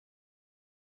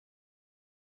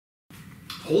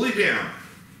holy damn,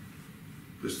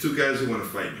 there's two guys who want to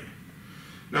fight me.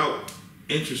 Now,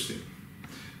 interesting.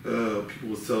 People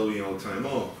will tell me all the time,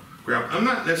 oh, I'm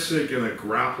not necessarily going to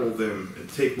grapple them and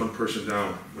take one person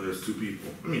down when there's two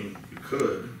people. I mean, you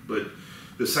could, but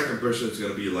the second person is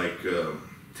going to be like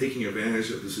taking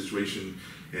advantage of the situation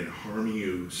and harming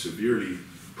you severely,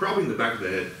 probably in the back of the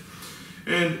head.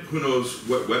 And who knows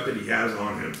what weapon he has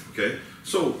on him, okay?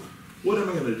 So, what am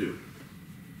I going to do?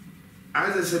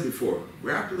 As I said before,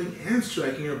 grappling and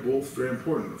striking are both very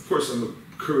important. Of course, I'm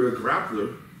a career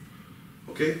grappler,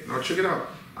 okay? Now check it out.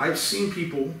 I've seen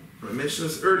people, I mentioned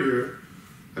this earlier,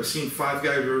 I've seen 5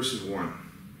 guys versus 1.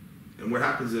 And what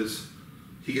happens is,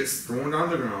 he gets thrown on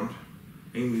the ground,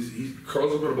 and he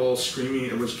curls up with a ball, screaming,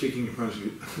 and was kicking and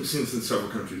punching. I've seen this in several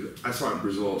countries. I saw it in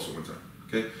Brazil also one time,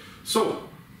 okay? So,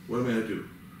 what am I gonna do?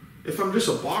 If I'm just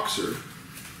a boxer,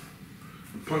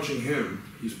 I'm punching him,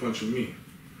 he's punching me,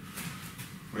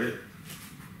 right?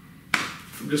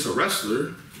 If I'm just a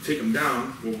wrestler, take him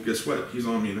down, well, guess what? He's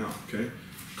on me now, okay?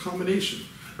 Combination.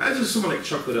 Imagine someone like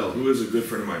Chuck Liddell, who is a good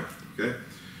friend of mine, okay?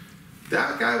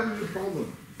 That guy would be a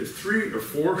problem. If 3 or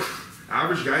 4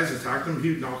 average guys attacked him,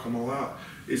 he'd knock them all out.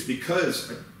 It's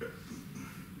because,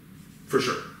 for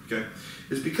sure, okay?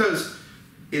 It's because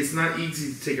it's not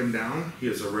easy to take him down. He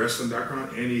has a wrestling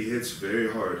background and he hits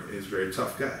very hard. He's a very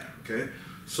tough guy, okay?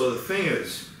 So the thing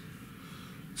is,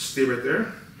 stay right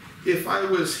there. If I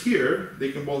was here,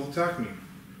 they can both attack me.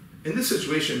 In this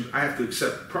situation, I have to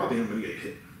accept probably I'm gonna get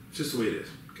hit. It's just the way it is,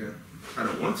 okay? I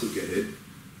don't want to get hit,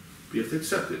 but you have to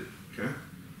accept it, okay?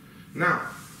 Now,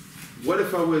 what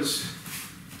if I was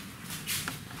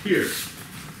here?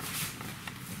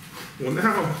 Well,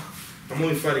 now I'm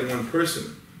only fighting one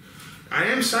person. I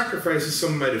am sacrificing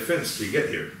some of my defense to get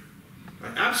here.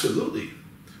 Absolutely.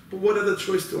 But what other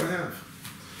choice do I have?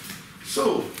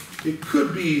 So, it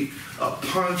could be a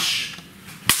punch,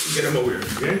 get him over here,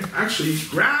 okay? Actually,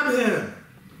 grab him.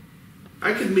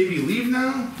 I could maybe leave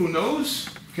now, who knows,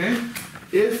 okay?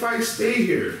 If I stay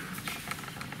here,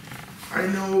 I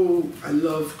know I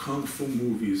love Kung Fu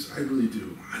movies, I really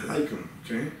do. I like them,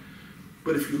 okay?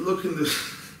 But if you look in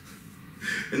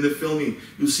the filming,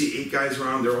 you'll see 8 guys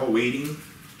around, they're all waiting,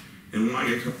 and one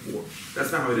guy comes forward.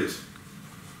 That's not how it is.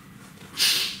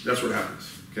 That's what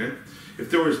happens, okay? If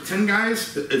there was 10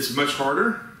 guys, it's much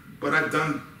harder, but I've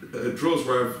done drills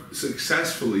where I've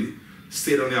successfully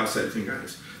stayed on the outside of 10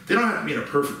 guys. They don't have to be in a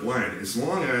perfect line, as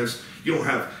long as you don't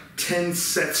have 10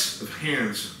 sets of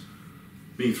hands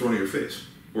being thrown in your face,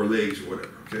 or legs, or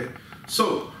whatever, okay?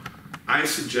 So, I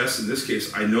suggest in this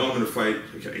case, I know I'm gonna fight,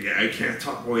 okay, I can't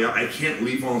top my way out, I can't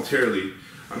leave voluntarily,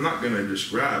 I'm not gonna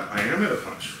just grab, I am at a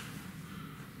punch.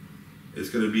 It's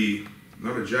gonna be,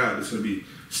 not a jab, it's gonna be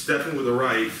stepping with the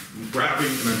right, grabbing,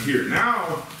 and I'm here.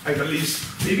 Now, I can at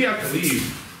least, maybe I can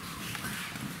leave,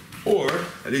 or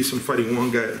at least I'm fighting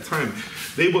one guy at a time.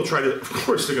 They will try to, of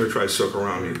course they're gonna try to circle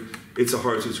around me. It's a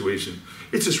hard situation.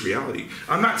 It's just reality.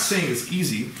 I'm not saying it's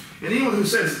easy, and anyone who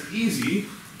says it's easy,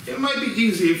 it might be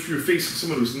easy if you're facing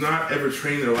someone who's not ever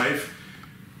trained in their life.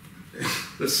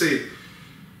 Let's say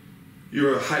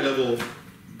you're a high-level,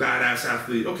 badass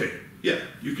athlete. Okay, yeah,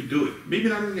 you could do it. Maybe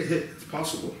not gonna get hit, it's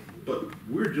possible. But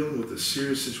we're dealing with a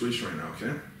serious situation right now,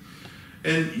 okay?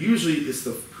 And usually it's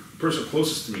the person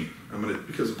closest to me.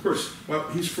 Because of course, well,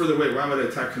 he's further away, why would I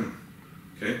attack him?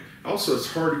 Okay? Also, it's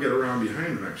hard to get around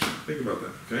behind him, actually. Think about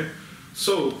that, okay?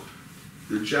 So,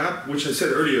 the jab, which I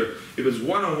said earlier, if it's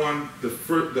one-on-one,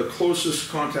 the closest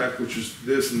contact, which is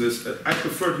this and this, I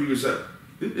prefer to use that.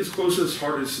 It's closest,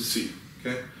 hardest to see,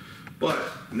 okay? But,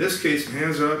 in this case,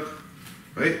 hands are up,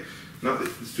 right? Not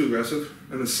that it's too aggressive.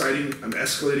 I'm inciting, I'm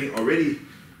escalating already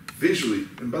visually.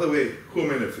 And by the way, who am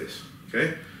I in the face,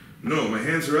 okay? No, my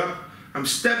hands are up, I'm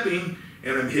stepping,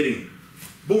 and I'm hitting.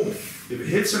 Boom. If it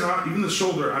hits or not, even the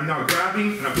shoulder, I'm now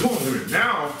grabbing and I'm pulling him in.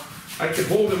 Now, I can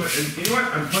hold him, and you know what?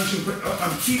 I'm punching,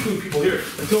 I'm keeping people here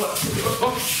until,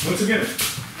 once again,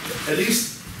 at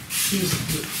least he's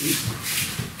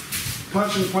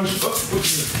punching,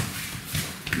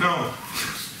 no.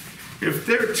 If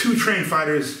they're 2 trained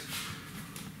fighters,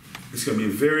 it's gonna be a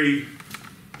very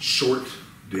short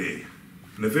day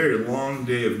and a very long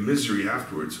day of misery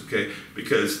afterwards, okay?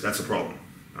 Because that's a problem.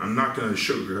 I'm not gonna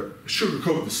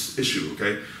sugarcoat this issue,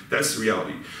 okay? That's the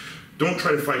reality. Don't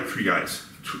try to fight 3 guys,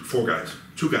 4 guys,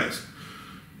 2 guys.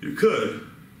 You could,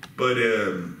 but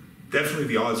definitely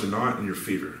the odds are not in your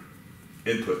favor.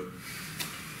 Input.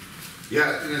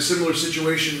 Yeah, in a similar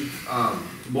situation,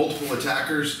 multiple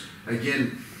attackers,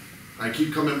 again, I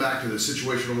keep coming back to the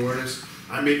situational awareness.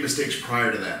 I made mistakes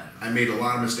prior to that. I made a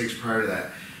lot of mistakes prior to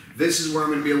that. This is where I'm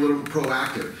going to be a little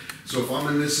proactive. So if I'm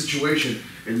in this situation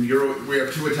and we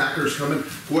have two attackers coming,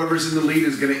 whoever's in the lead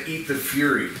is going to eat the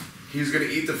fury. He's going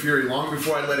to eat the fury long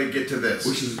before I let it get to this.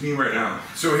 Which is me right now.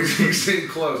 So he's getting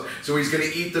close. So he's going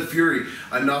to eat the fury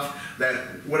enough that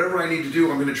whatever I need to do,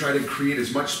 I'm going to try to create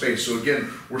as much space. So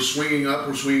again, we're swinging up,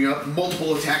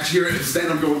 multiple attacks here, and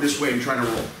then I'm going this way and trying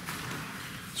to roll.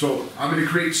 So I'm going to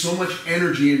create so much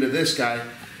energy into this guy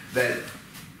that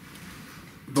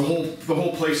the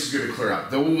whole place is going to clear out.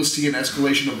 Then we'll see an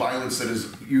escalation of violence that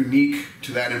is unique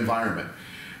to that environment.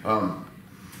 And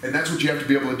that's what you have to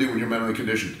be able to do when you're mentally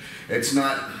conditioned. It's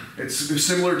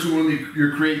similar to when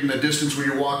you're creating a distance when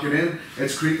you're walking in.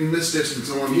 It's creating this distance,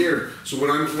 so I'm here. So when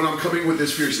I'm coming with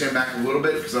this fear, stand back a little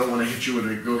bit because I don't want to hit you when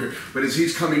I go here. But as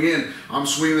he's coming in, I'm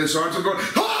swinging this arm, so I'm going,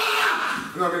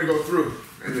 ah! And I'm going to go through.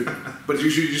 But you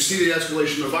see the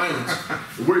escalation of violence.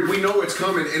 We know it's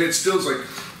coming, and it still's like,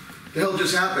 the hell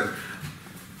just happened?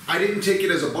 I didn't take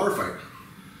it as a bar fight.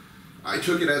 I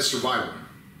took it as survival.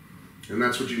 And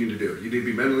that's what you need to do. You need to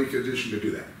be mentally conditioned to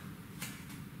do that.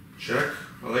 Check.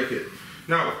 I like it.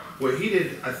 Now, what he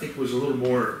did, I think, was a little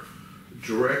more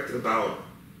direct about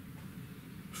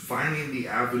finding the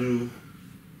avenue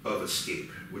of escape,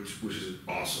 which is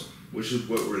awesome. Which is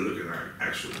what we're looking at,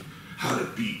 actually. How to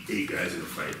beat 8 guys in a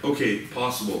fight. Okay,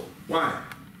 possible. Why?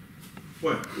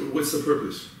 What? What's the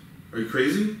purpose? Are you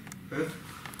crazy? Huh?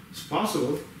 It's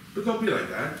possible, but don't be like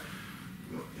that.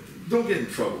 Don't get in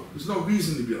trouble. There's no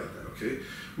reason to be like that. Okay,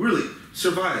 really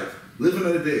survive, live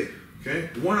another day. Okay,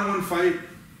 one-on-one fight.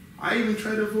 I even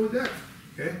try to avoid that.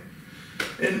 Okay,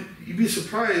 and you'd be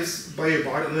surprised by your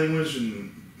body language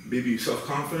and maybe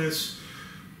self-confidence.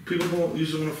 People don't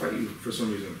usually want to fight you for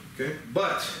some reason. Okay,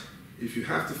 but if you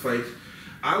have to fight,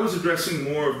 I was addressing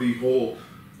more of the whole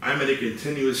I'm in a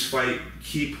continuous fight.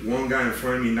 Keep one guy in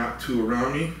front of me, not 2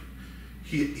 around me.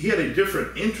 He had a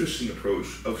different, interesting approach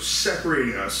of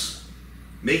separating us,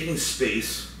 making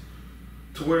space.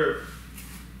 To where,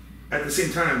 at the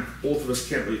same time, both of us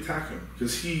can't really attack him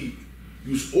because he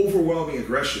used overwhelming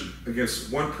aggression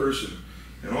against one person.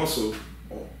 And also,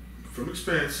 from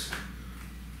experience,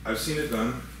 I've seen it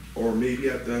done, or maybe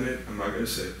I've done it, I'm not going to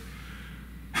say.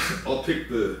 I'll pick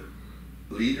the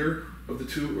leader of the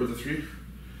 2 or the 3.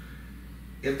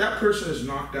 If that person is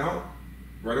knocked out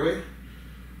right away,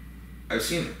 I've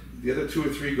seen it. The other 2 or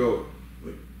 3 go,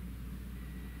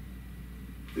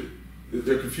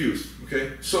 they're confused,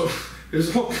 okay? So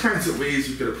there's all kinds of ways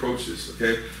you could approach this,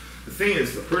 okay? The thing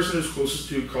is, the person who's closest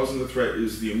to you causing the threat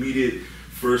is the immediate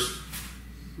first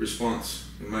response,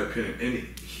 in my opinion,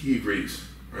 and he agrees,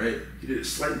 right? He did it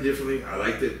slightly differently. I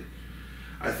liked it.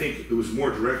 I think it was more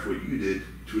direct what you did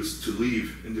to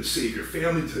leave and to save your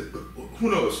family, to,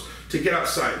 who knows, to get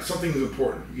outside. Something is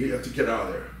important. You have to get out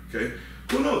of there, okay?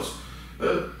 Who knows?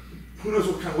 Who knows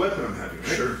what kind of weapon I'm having, right?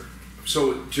 Sure.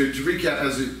 So to recap,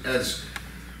 as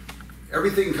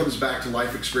everything comes back to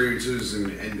life experiences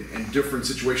and different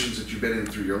situations that you've been in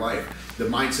through your life, the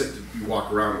mindset that you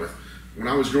walk around with. When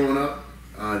I was growing up,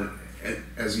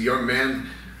 as a young man,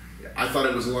 I thought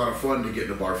it was a lot of fun to get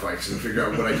into bar fights and figure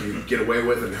out what I could get away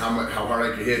with and how hard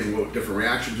I could hit and what different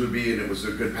reactions would be, and it was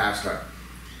a good pastime.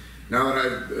 Now that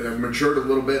I've matured a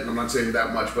little bit, and I'm not saying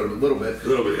that much, but a little bit.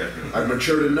 Yeah. I've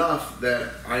matured enough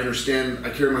that I understand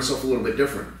I carry myself a little bit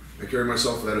different. I carry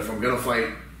myself that if I'm going to fight,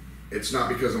 it's not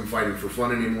because I'm fighting for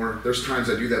fun anymore. There's times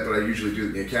I do that, but I usually do it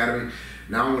in the academy.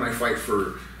 Now when I fight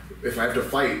if I have to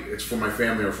fight, it's for my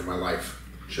family or for my life.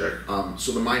 Check.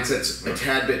 So the mindset's a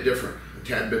tad bit different.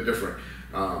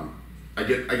 I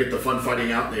get the fun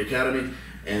fighting out in the academy,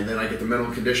 and then I get the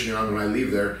mental conditioning on when I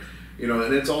leave there. You know,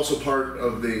 and it's also part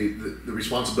of the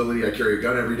responsibility. I carry a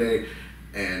gun every day,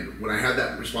 and when I have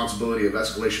that responsibility of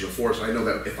escalation of force, I know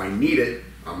that if I need it,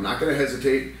 I'm not going to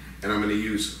hesitate, and I'm going to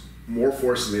use more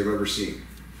force than they've ever seen.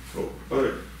 Oh,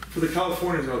 but for the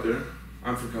Californians out there,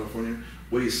 I'm from California,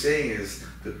 what he's saying is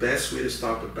the best way to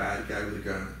stop a bad guy with a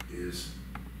gun is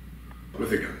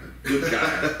with a gun. Good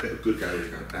guy. A good guy with a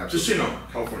gun. Absolutely. Just so you know,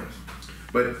 Californians.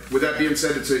 But with that being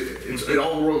said, it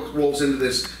all rolls into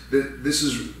this. This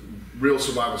is real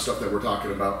survival stuff that we're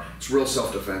talking about. It's real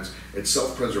self-defense. It's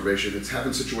self-preservation. It's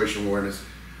having situational awareness.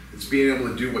 It's being able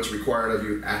to do what's required of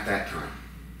you at that time.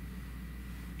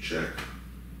 Check.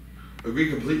 Agree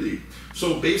completely.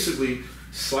 So basically,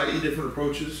 slightly different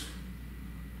approaches,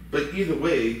 but either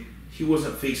way, he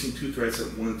wasn't facing two threats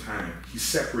at one time. He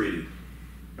separated,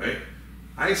 right?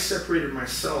 I separated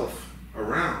myself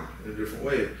around in a different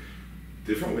way,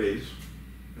 different ways,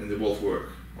 and they both work,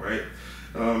 all right?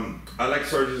 I like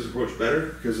Sarge's approach better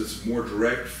because it's more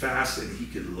direct, fast, and he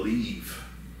could leave.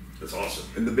 That's awesome.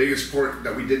 And the biggest part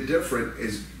that we did different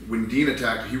is when Dean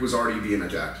attacked, he was already being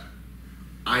attacked.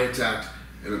 I attacked,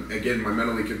 and again, my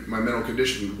mental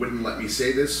condition wouldn't let me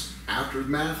say this after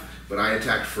math, but I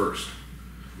attacked first.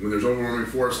 When there's overwhelming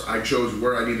force, I chose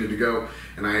where I needed to go,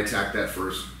 and I attacked that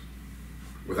first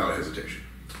without hesitation.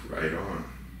 Right on.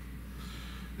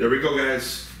 There we go,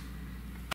 guys.